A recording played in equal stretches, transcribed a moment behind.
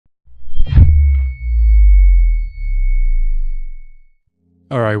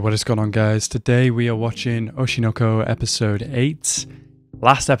Alright, what is going on, guys? Today we are watching Oshi episode 8.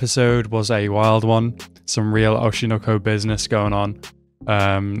 Last episode was a wild one. Some real Oshi business going on.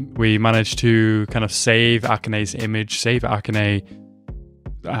 We managed to kind of save Akane's image, save Akane's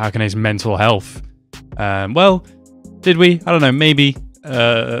mental health. Well, did we? I don't know, maybe.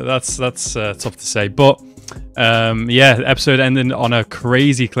 That's tough to say. But yeah, the episode ended on a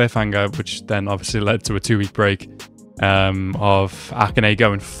crazy cliffhanger, which then obviously led to a 2-week break. Of Akane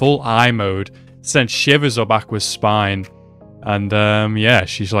going full eye mode, sent shivers up Aqua's spine, and yeah,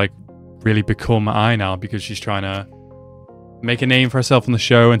 she's like really become Eye now because she's trying to make a name for herself on the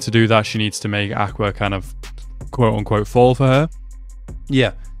show, and to do that she needs to make Aqua kind of quote unquote fall for her.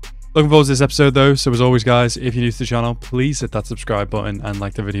 Yeah, looking forward to this episode though. So as always, guys, if you're new to the channel, please hit that subscribe button and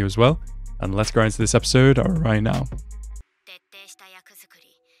like the video as well, and let's go into this episode right now.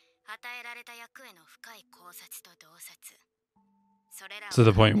 To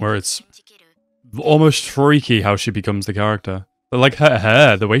the point where it's almost freaky how she becomes the character. But like her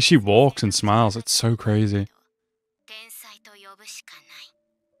hair, the way she walks and smiles, it's so crazy.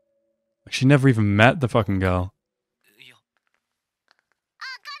 Like she never even met the fucking girl.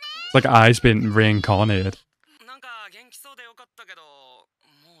 It's like Ai's been reincarnated.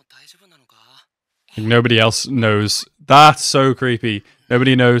 Like nobody else knows. That's so creepy.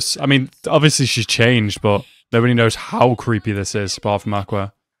 Nobody knows. I mean, obviously she's changed, but nobody knows how creepy this is, apart from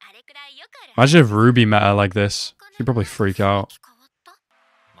Aqua. Imagine if Ruby met her like this. She'd probably freak out.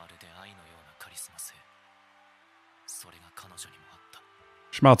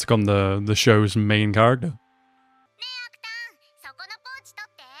 She's about to become the show's main character.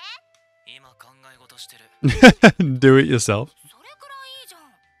 Do it yourself.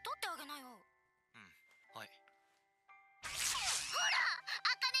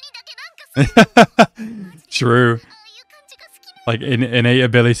 True. Like innate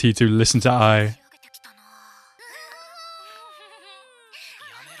ability to listen to Ai.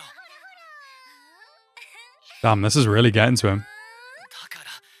 Damn, this is really getting to him.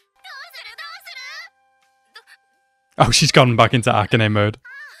 Oh, she's gone back into Akane mode.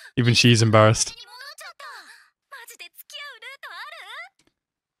 Even she's embarrassed.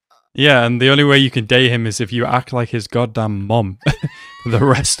 Yeah, and the only way you can date him is if you act like his goddamn mom for the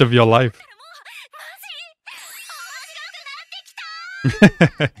rest of your life.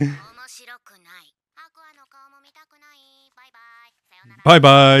 Bye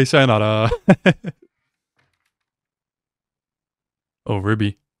bye, sayonara. Oh,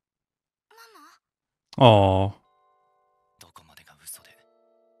 Ruby. Oh.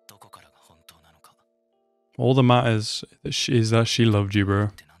 All that matters is that she loved you, bro.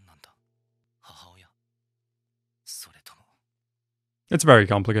 It's very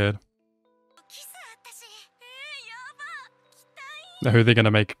complicated. Who are they going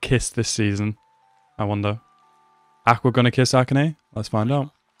to make kiss this season? I wonder. Aqua going to kiss Akane? Let's find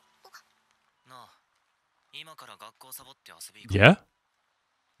out. Yeah?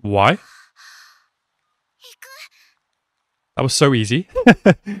 Why? That was so easy.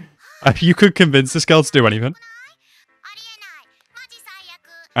 You could convince this girl to do anything.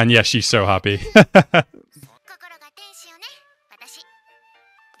 And yeah, she's so happy.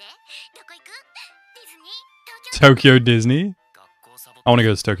 Tokyo Disney? I want to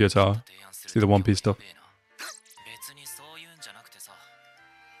go to Tokyo Tower. See the One Piece stuff.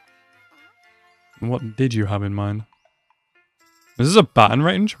 What did you have in mind? Is this a batting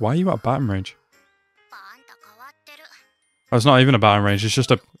range? Why are you at batting range? Oh, it's not even a batting range. It's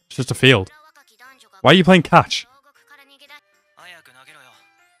just a field. Why are you playing catch?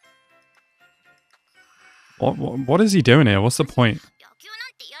 What is he doing here? What's the point?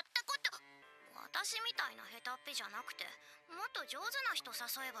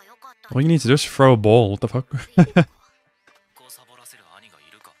 All you need to do is throw a ball. What the fuck?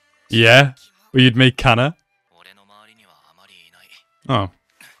 Yeah? Well, you'd make Kana? Oh.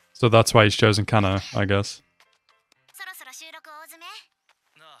 So that's why he's chosen Kana, I guess.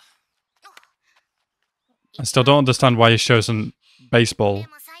 I still don't understand why he's chosen baseball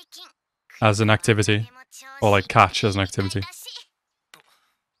as an activity. Or like catch as an activity.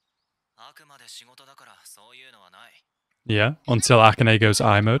 Yeah, until Akane goes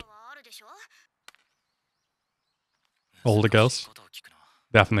Eye mode. Older girls.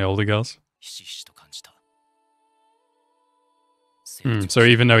 Definitely older girls. So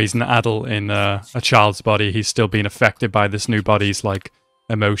even though he's an adult in a child's body, he's still being affected by this new body's like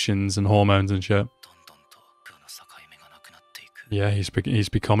emotions and hormones and shit. Yeah, he's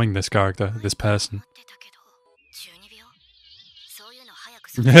becoming this character, this person.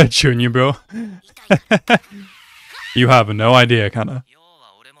 Junior bro. You have no idea, kinda.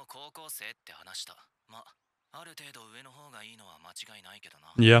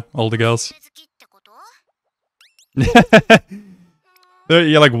 Yeah, older girls.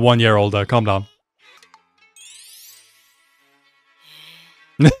 You're like 1 year older. Calm down.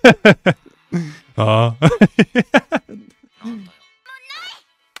 Oh.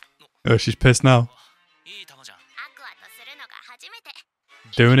 Oh, she's pissed now.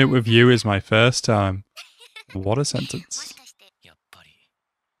 Doing it with you is my first time. What a sentence.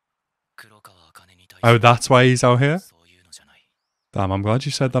 Oh, that's why he's out here? Damn, I'm glad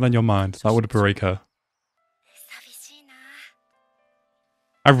you said that in your mind. That would break her.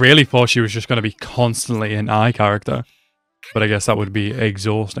 I really thought she was just going to be constantly an eye character. But I guess that would be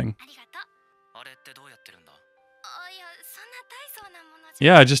exhausting.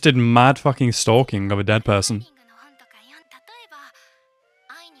 Yeah, I just did mad fucking stalking of a dead person.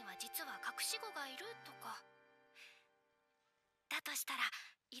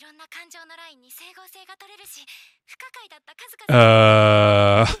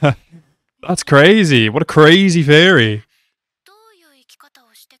 That's crazy. What a crazy theory.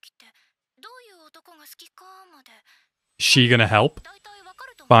 Is she gonna help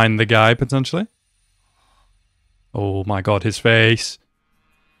find the guy potentially? Oh my god, his face.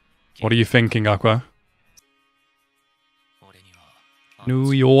 What are you thinking, Aqua?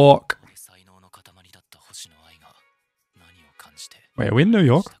 New York. Wait, are we in New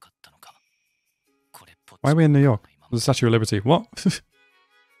York? Why are we in New York? The Statue of Liberty. What?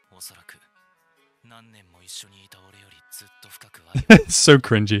 It's so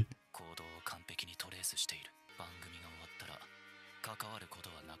cringy.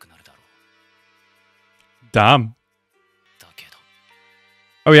 Damn.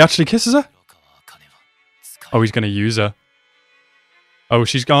 Oh, he actually kisses her? Oh, he's gonna use her. Oh,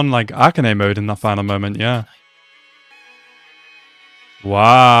 she's gone like Akane mode in that final moment, yeah.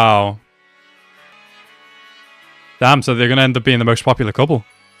 Wow. Damn, so they're gonna end up being the most popular couple.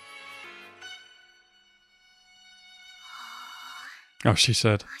 Oh, she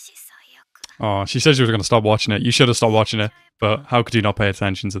said. Oh, she said she was gonna stop watching it. You should have stopped watching it, but how could you not pay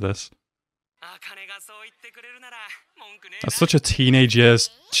attention to this? That's such a teenage years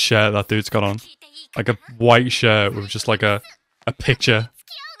shirt that dude's got on. Like a white shirt with just like a picture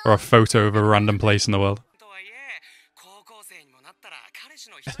or a photo of a random place in the world.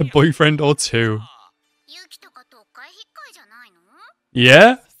 A boyfriend or two.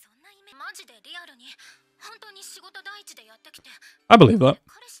 Yeah? I believe that.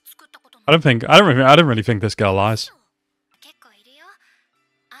 I don't really think this girl lies.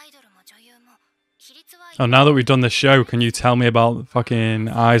 Oh, now that we've done this show, can you tell me about fucking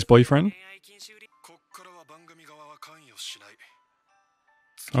Ai's boyfriend?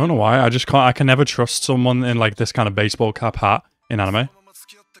 I don't know why, I just can't, I can never trust someone in like this kind of baseball cap hat in anime.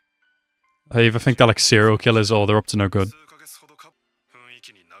 I either think they're like serial killers or they're up to no good.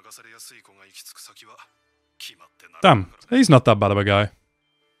 Damn, he's not that bad of a guy.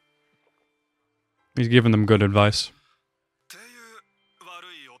 He's giving them good advice.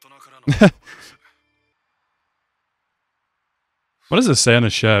 What does it say on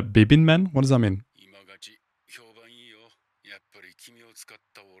his shirt? Bibin men? What does that mean?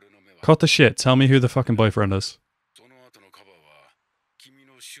 Cut the shit. Tell me who the fucking boyfriend is.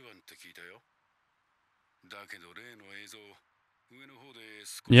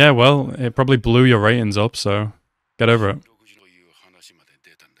 Yeah, well, it probably blew your ratings up, so get over it.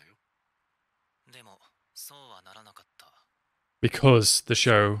 Because the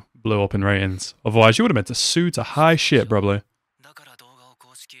show blew up in ratings. Otherwise, you would have been to sue to high shit, probably.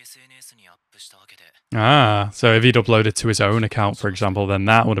 Ah, so if he'd uploaded to his own account, for example, then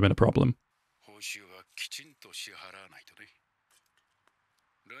that would have been a problem.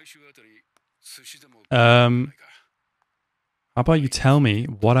 How about you tell me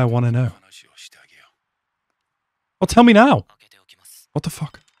what I want to know? Well, tell me now. What the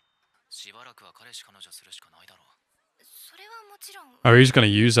fuck? Oh, he's going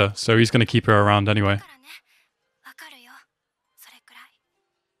to use her, so he's going to keep her around anyway.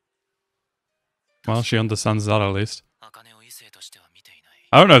 Well, she understands that at least.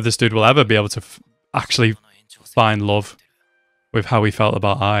 I don't know if this dude will ever be able to actually find love with how he felt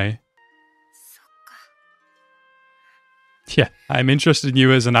about Ai. Yeah, I'm interested in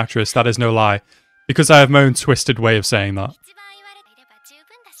you as an actress, that is no lie. Because I have my own twisted way of saying that.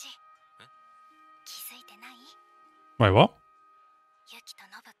 Wait, what?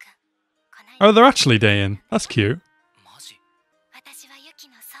 Oh, they're actually dating. That's cute.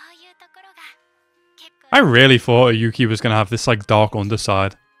 I really thought Yuki was going to have this like dark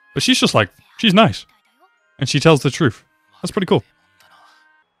underside. But she's just like, she's nice. And she tells the truth. That's pretty cool.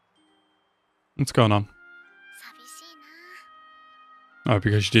 What's going on? Oh,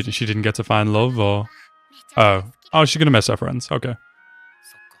 because she didn't get to find love, or oh, she's gonna miss her friends. Okay.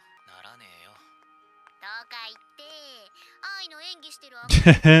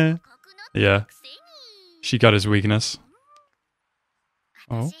 Yeah, she got his weakness.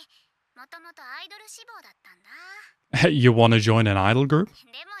 Oh, you want to join an idol group?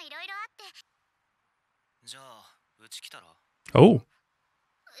 Oh.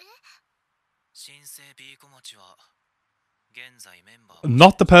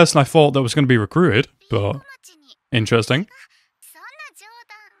 Not the person I thought that was going to be recruited, but interesting.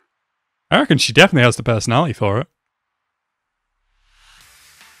 I reckon she definitely has the personality for it.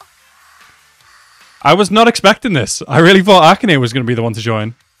 I was not expecting this. I really thought Akane was going to be the one to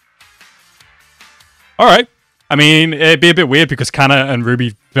join. Alright. I mean, it'd be a bit weird because Kana and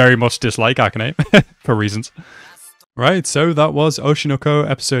Ruby very much dislike Akane for reasons. Right, so that was Oshi no Ko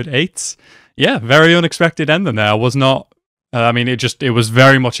episode 8. Yeah, very unexpected ending there. I was not... I mean, it was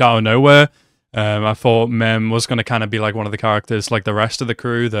very much out of nowhere. I thought Mem was going to kind of be like one of the characters like the rest of the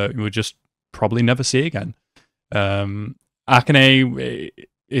crew that we would just probably never see again. Akane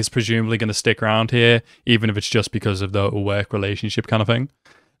is presumably going to stick around here, even if it's just because of the work relationship kind of thing.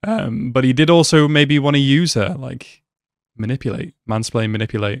 But he did also maybe want to use her, like mansplain,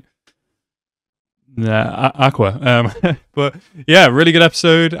 manipulate. Nah, Aqua. But yeah, really good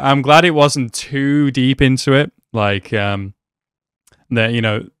episode. I'm glad it wasn't too deep into it. Like, that, you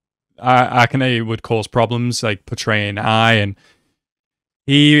know, Akane would cause problems, like portraying I, and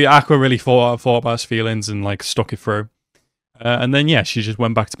Aqua really thought about his feelings and like stuck it through. And then yeah, she just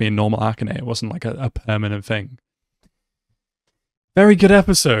went back to being normal Akane. It wasn't like a permanent thing. Very good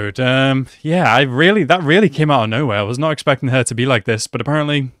episode. Yeah, that really came out of nowhere. I was not expecting her to be like this, but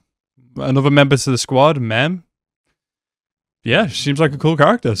apparently another member to the squad, Mem. Yeah, she seems like a cool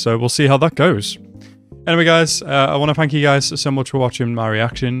character, so we'll see how that goes. Anyway, guys, I want to thank you guys so much for watching my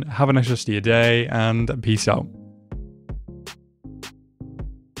reaction. Have a nice rest of your day, and peace out.